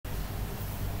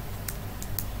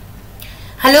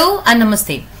Hello and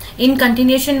Namaste. In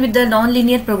continuation with the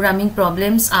non-linear programming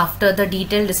problems after the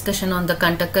detailed discussion on the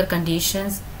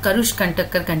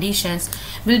Karush-Kantakar conditions,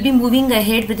 we'll be moving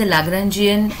ahead with the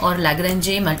Lagrangian or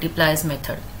Lagrange multipliers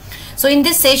method. So in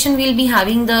this session we'll be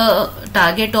having the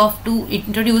target of to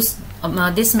introduce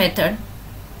this method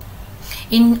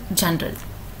in general.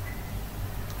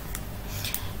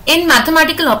 In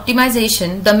mathematical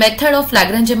optimization, the method of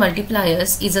Lagrange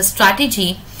multipliers is a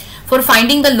strategy for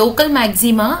finding the local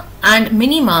maxima and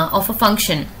minima of a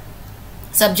function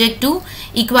subject to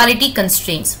equality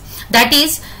constraints, that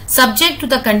is, subject to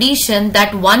the condition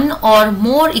that one or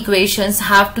more equations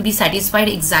have to be satisfied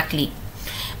exactly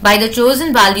by the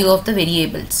chosen value of the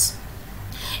variables.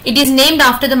 It is named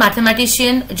after the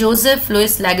mathematician Joseph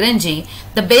Louis Lagrange.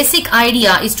 The basic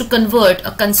idea is to convert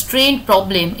a constraint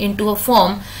problem into a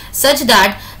form such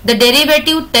that the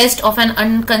derivative test of an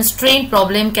unconstrained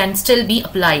problem can still be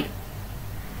applied.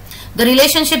 The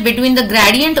relationship between the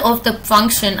gradient of the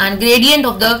function and gradient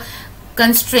of the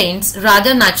constraints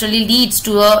rather naturally leads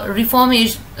to a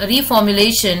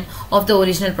reformulation of the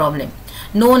original problem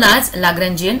known as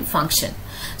Lagrangian function.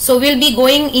 So we'll be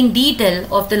going in detail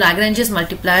of the Lagrange's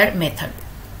multiplier method.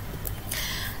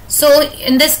 So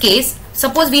in this case,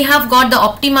 suppose we have got the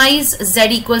optimized z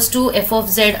equals to f of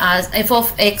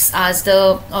x as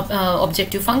the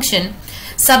objective function,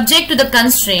 subject to the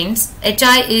constraints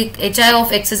hi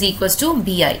of x is equals to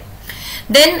bi.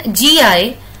 Then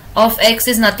gi of x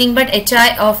is nothing but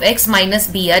hi of x minus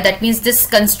bi. That means this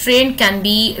constraint can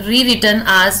be rewritten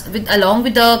as along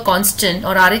with the constant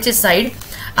or RHS side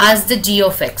as the g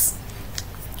of x.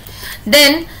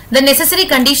 Then the necessary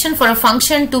condition for a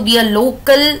function to be a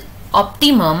local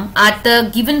optimum at the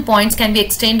given points can be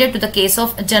extended to the case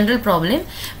of a general problem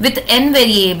with n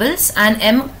variables and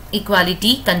m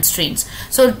equality constraints.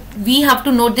 So we have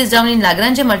to note this down. In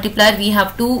Lagrange multiplier we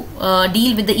have to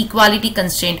deal with the equality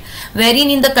constraint, wherein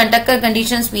in the Kantakar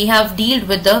conditions we have dealt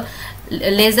with the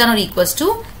less than or equals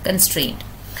to constraint.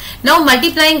 Now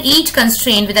multiplying each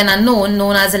constraint with an unknown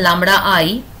known as a lambda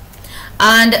I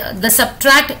and the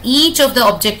subtract each of the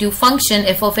objective function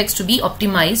f of x to be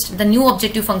optimized, the new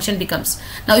objective function becomes.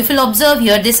 Now if you'll observe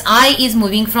here, this I is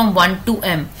moving from 1 to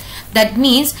m. That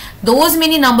means those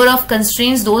many number of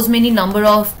constraints, those many number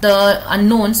of the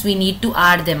unknowns, we need to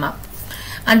add them up.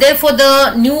 And therefore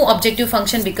the new objective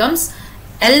function becomes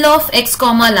L of x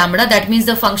comma lambda. That means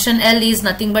the function L is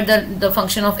nothing but the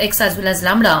function of x as well as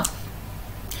lambda,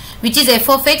 which is f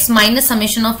of x minus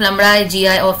summation of lambda I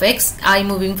gi of x, I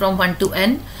moving from 1 to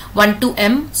m.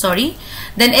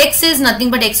 Then x is nothing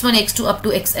but x1, x2 up to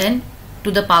xn to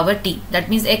the power t. That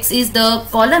means x is the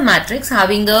column matrix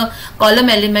having the column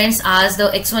elements as the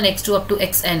x1, x2 up to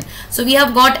xn. So we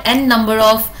have got n number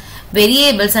of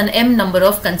variables and m number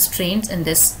of constraints in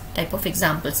this type of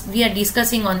examples. We are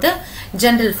discussing on the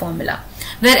general formula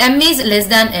where m is less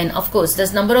than n. Of course,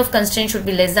 this number of constraints should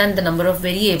be less than the number of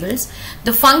variables.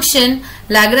 The function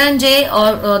Lagrange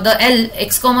or the L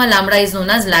x comma lambda is known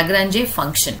as Lagrange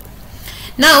function.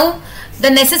 Now the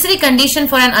necessary condition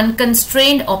for an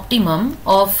unconstrained optimum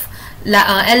of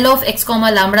L of x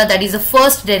comma lambda, that is the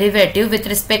first derivative with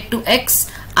respect to x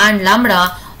and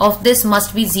lambda of this,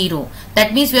 must be 0.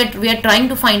 That means we are trying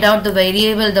to find out the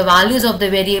values of the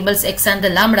variables x and the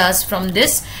lambdas from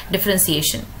this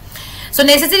differentiation. So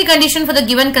necessary condition for the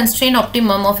given constraint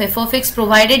optimum of f of x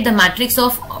provided the matrix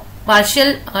of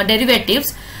partial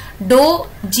derivatives dou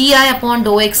gi upon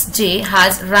dou xj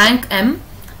has rank m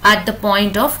at the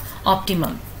point of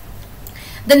optimum.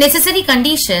 The necessary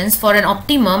conditions for an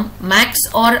optimum max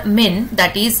or min,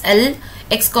 that is L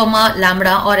x comma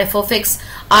lambda or f of x,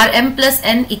 are m plus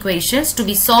n equations to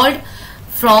be solved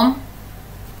for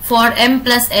m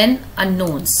plus n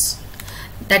unknowns.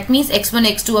 That means x1,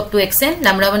 x2 up to xn,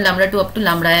 lambda 1, lambda 2 up to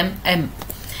lambda m.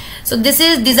 So these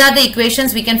are the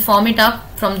equations. We can form it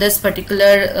up from this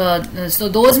particular so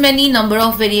those many number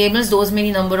of variables, those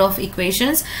many number of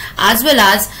equations, as well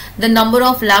as the number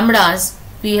of lambdas,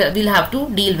 we will have to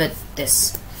deal with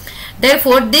this.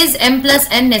 Therefore these m plus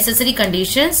n necessary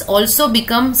conditions also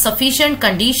become sufficient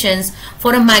conditions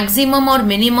for a maximum or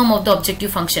minimum of the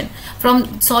objective function.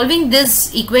 From solving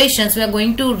these equations we are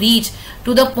going to reach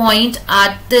to the point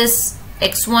at this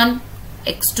x1,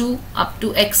 x2 up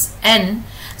to xn,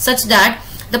 such that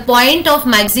the point of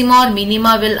maxima or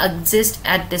minima will exist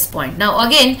at this point. Now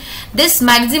again, this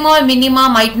maxima or minima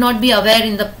might not be aware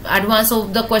in the advance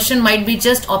of the question, might be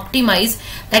just optimized.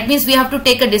 That means we have to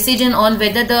take a decision on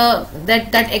whether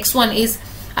that x1 is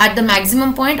at the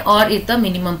maximum point or at the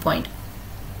minimum point.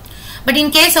 But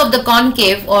in case of the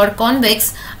concave or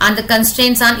convex and the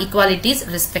constraints and equalities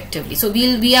respectively. So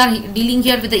we are dealing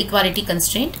here with the equality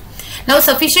constraint. Now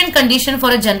sufficient condition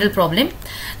for a general problem.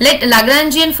 Let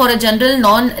Lagrangian for a general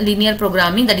non-linear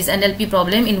programming, that is NLP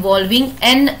problem involving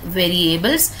n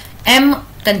variables, m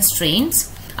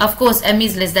constraints. Of course m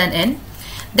is less than n.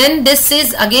 Then this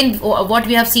is again what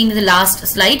we have seen in the last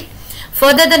slide.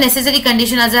 Further, the necessary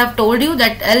condition, as I have told you,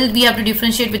 that L we have to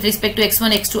differentiate with respect to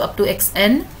x1, x2 up to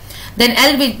xn. Then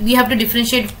L we have to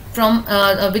differentiate from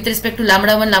with respect to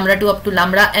lambda 1, lambda 2 up to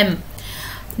lambda m.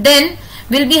 Then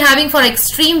we'll be having for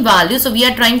extreme value, so we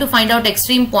are trying to find out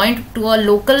extreme point to a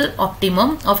local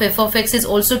optimum of f of x is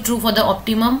also true for the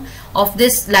optimum of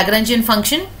this Lagrangian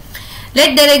function.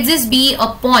 Let there exist be a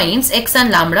points x and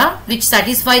lambda which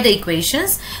satisfy the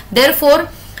equations. Therefore,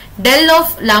 del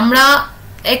of lambda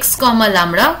x comma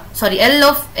lambda, sorry, L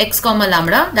of x comma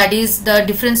lambda, that is the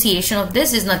differentiation of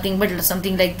this, is nothing but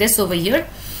something like this over here,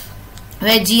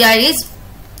 where gi is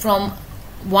from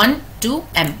 1 to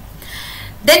m.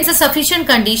 Then the sufficient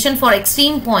condition for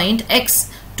extreme point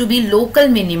x to be local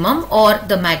minimum or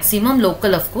the maximum,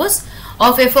 local of course,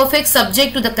 of f of x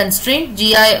subject to the constraint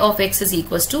gi of x is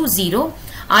equals to 0,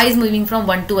 I is moving from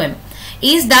 1 to m,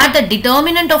 is that the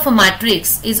determinant of a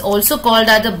matrix is also called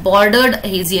as the bordered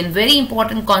Hessian. Very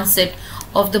important concept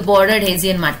of the bordered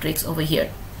Hessian matrix over here.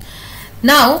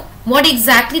 Now, what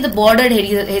exactly the bordered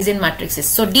Hessian matrix is?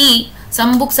 So D,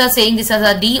 some books are saying this as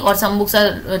a D, or some books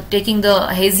are taking the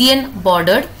Hessian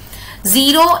bordered.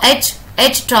 0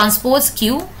 H transpose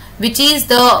Q, which is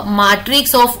the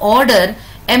matrix of order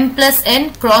m plus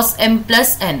n cross m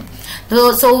plus n.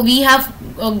 So we have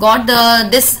got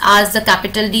this as the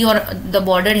capital D, or the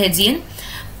bordered Hessian,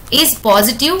 is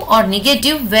positive or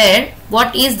negative, where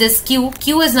what is this Q?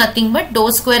 Q is nothing but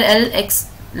dou square L x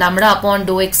lambda upon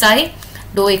dou xi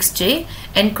dou xj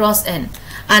n cross n,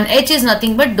 and H is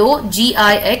nothing but dou gi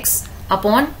x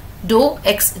upon dou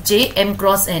xj m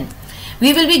cross n.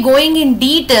 We will be going in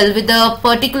detail with the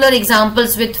particular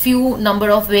examples with few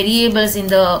number of variables in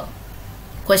the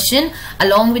question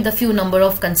along with the few number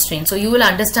of constraints. So you will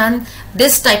understand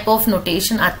this type of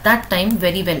notation at that time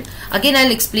very well. Again,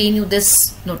 I'll explain you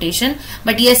this notation,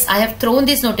 but yes, I have thrown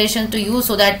this notation to you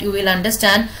so that you will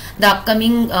understand the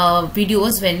upcoming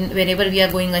videos whenever we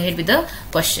are going ahead with the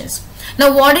questions.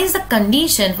 Now, what is the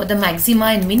condition for the maxima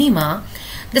and minima?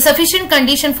 The sufficient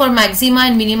condition for maxima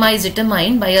and minima is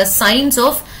determined by a signs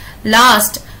of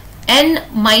last n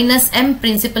minus m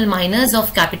principal minors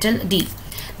of capital D.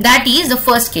 That is the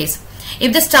first case.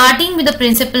 If the starting with the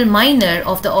principal minor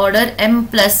of the order m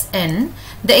plus n,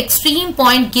 the extreme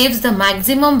point gives the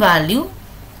maximum value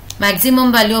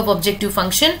of objective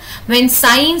function when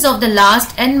signs of the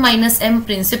last n minus m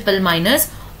principal minors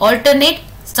alternate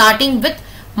starting with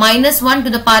minus 1 to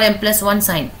the power m plus 1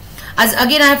 sign. As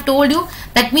again I have told you,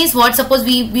 that means what, suppose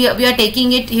we are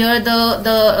taking it here,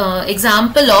 the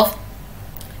example of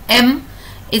m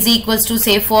is equals to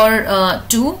say for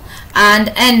 2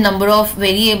 and n number of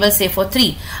variables say for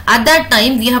 3. At that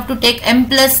time we have to take m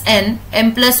plus n,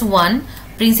 m plus 1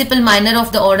 principal minor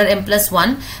of the order m plus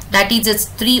 1, that is it's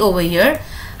 3 over here,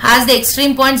 has the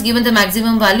extreme points given the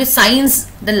maximum value, signs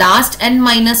the last n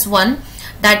minus 1,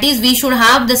 that is we should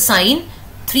have the sign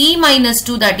 3 minus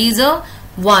 2, that is a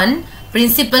 1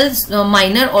 principal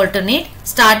minor alternate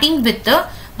starting with the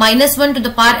minus 1 to the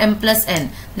power m plus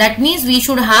n. That means we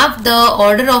should have the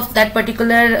order of that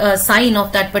particular sign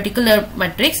of that particular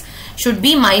matrix should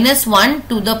be minus 1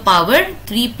 to the power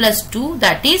 3 plus 2,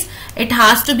 that is it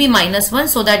has to be minus 1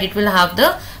 so that it will have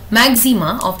the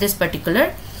maxima of this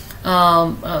particular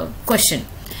question.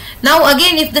 Now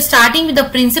again, if the starting with the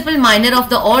principal minor of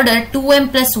the order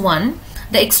 2m plus 1,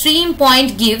 the extreme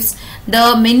point gives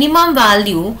the minimum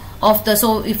value of the,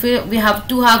 so if we have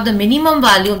to have the minimum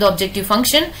value of the objective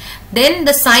function, then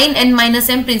the sign n minus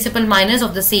m principal minors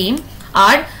of the same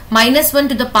are minus 1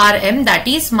 to the power m, that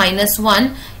is minus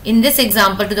 1, in this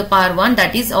example to the power 1,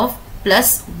 that is of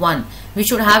plus 1. We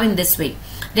should have in this way.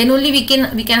 Then only we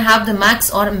can have the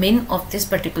max or min of this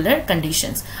particular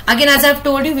conditions. Again, as I have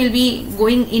told you, we will be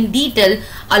going in detail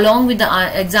along with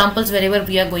the examples wherever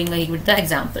we are going ahead with the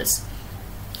examples.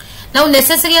 Now,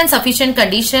 necessary and sufficient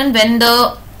condition when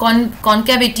the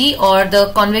concavity or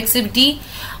the convexity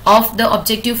of the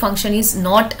objective function is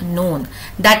not known.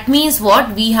 That means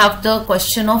what? We have the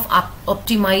question of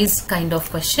optimize kind of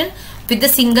question with the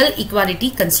single equality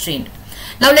constraint.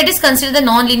 Now let us consider the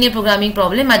non-linear programming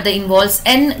problem that involves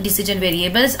n decision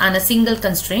variables and a single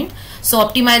constraint. So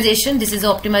optimization, this is the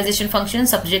optimization function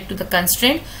subject to the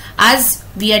constraint, as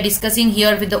we are discussing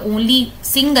here with the only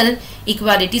single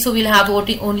equality. So we'll have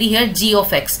only here g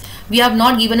of x. We have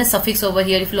not given a suffix over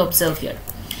here if you observe here.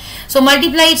 So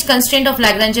multiply each constraint of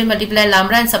Lagrange multiplier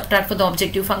lambda and subtract for the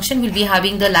objective function. We'll be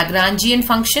having the Lagrangian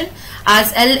function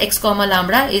as L x comma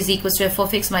lambda is equals to f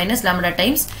of x minus lambda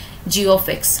times g of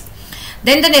x.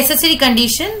 Then the necessary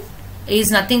condition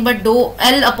is nothing but dou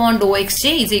L upon dou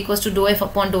xj is equals to dou f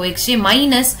upon dou xj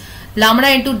minus lambda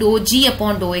into dou g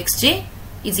upon dou xj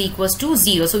is equals to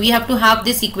 0. So we have to have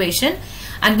this equation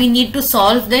and we need to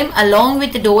solve them along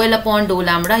with dou L upon dou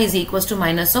lambda is equals to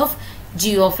minus of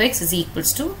g of x is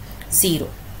equals to 0.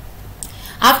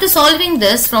 After solving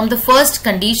this, from the first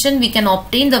condition we can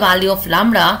obtain the value of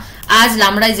lambda as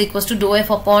lambda is equals to dou f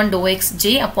upon dou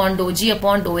xj upon dou g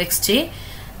upon dou xj.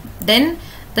 Then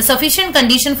the sufficient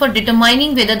condition for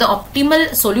determining whether the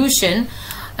optimal solution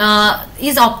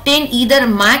is obtained either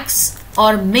max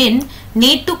or min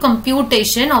need to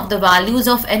computation of the values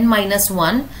of n minus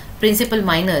 1 principal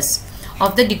minors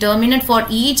of the determinant for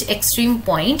each extreme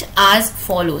point as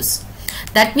follows.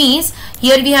 That means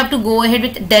here we have to go ahead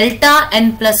with delta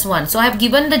n plus 1. So I have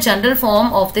given the general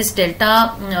form of this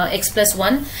delta x plus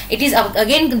 1. It is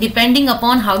again depending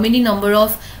upon how many number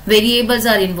of variables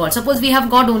are involved. Suppose we have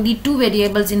got only 2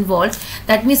 variables involved.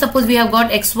 That means suppose we have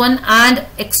got x1 and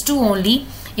x2 only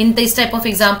in this type of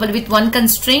example with one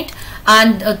constraint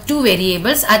and 2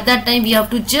 variables. At that time we have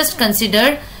to just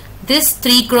consider this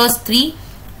 3 cross 3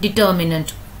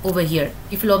 determinant over here.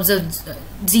 If you observe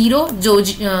 0,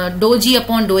 dou g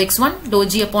upon dou x1, dou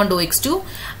g upon dou x2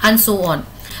 and so on.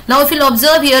 Now if you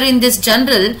observe here in this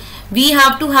general, we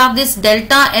have to have this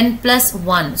delta n plus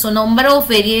 1. So number of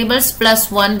variables plus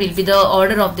 1 will be the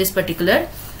order of this particular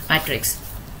matrix.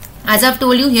 As I have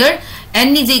told you here,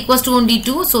 n is equals to only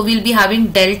 2. So we will be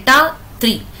having delta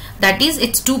 3. That is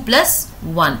it's 2 plus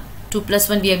 1. 2 plus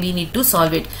 1 we need to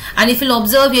solve it. And if you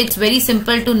observe here, it's very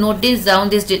simple to note this down,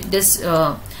 this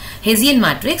Hessian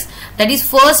matrix. That is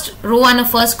first row and a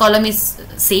first column is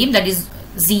same, that is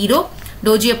 0,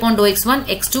 dou g upon dou x1,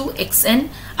 x2, xn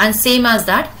and same as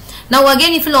that. Now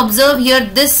again if you observe here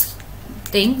this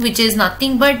thing which is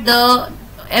nothing but the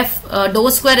f dou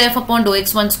square f upon dou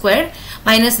x1 square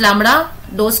minus lambda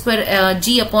dou square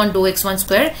g upon dou x1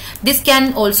 square. This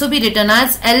can also be written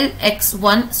as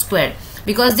lx1 square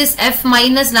because this f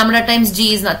minus lambda times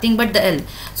g is nothing but the L.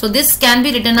 So this can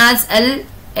be written as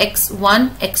lx1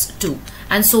 x2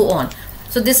 and so on.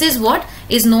 So this is what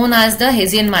is known as the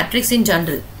Hessian matrix in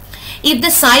general. If the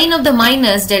sign of the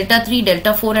minus delta 3,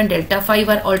 delta 4 and delta 5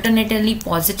 are alternatively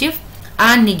positive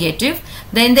and negative,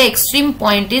 then the extreme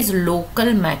point is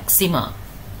local maxima.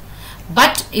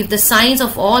 But if the signs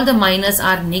of all the minus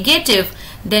are negative,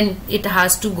 then it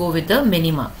has to go with the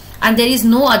minima. And there is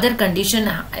no other condition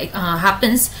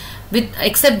happens with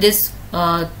except this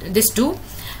this two.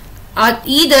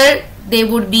 Either they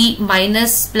would be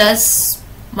minus plus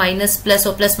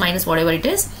or plus minus, whatever it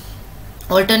is,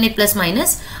 alternate plus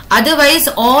minus. Otherwise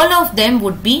all of them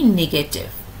would be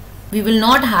negative. We will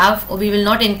not have, or we will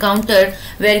not encounter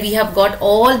where we have got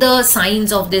all the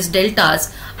signs of these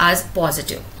deltas as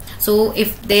positive. So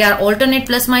if they are alternate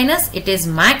plus minus, it is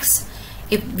max.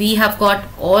 If we have got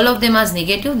all of them as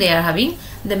negative, they are having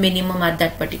the minimum at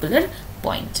that particular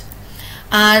point.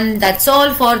 And that's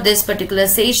all for this particular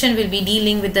session. We'll be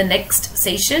dealing with the next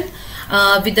session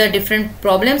with the different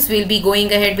problems. We'll be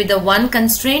going ahead with the 1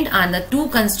 constraint and the 2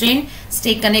 constraint.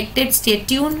 Stay connected, stay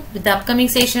tuned with the upcoming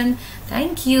session.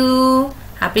 Thank you.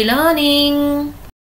 Happy learning.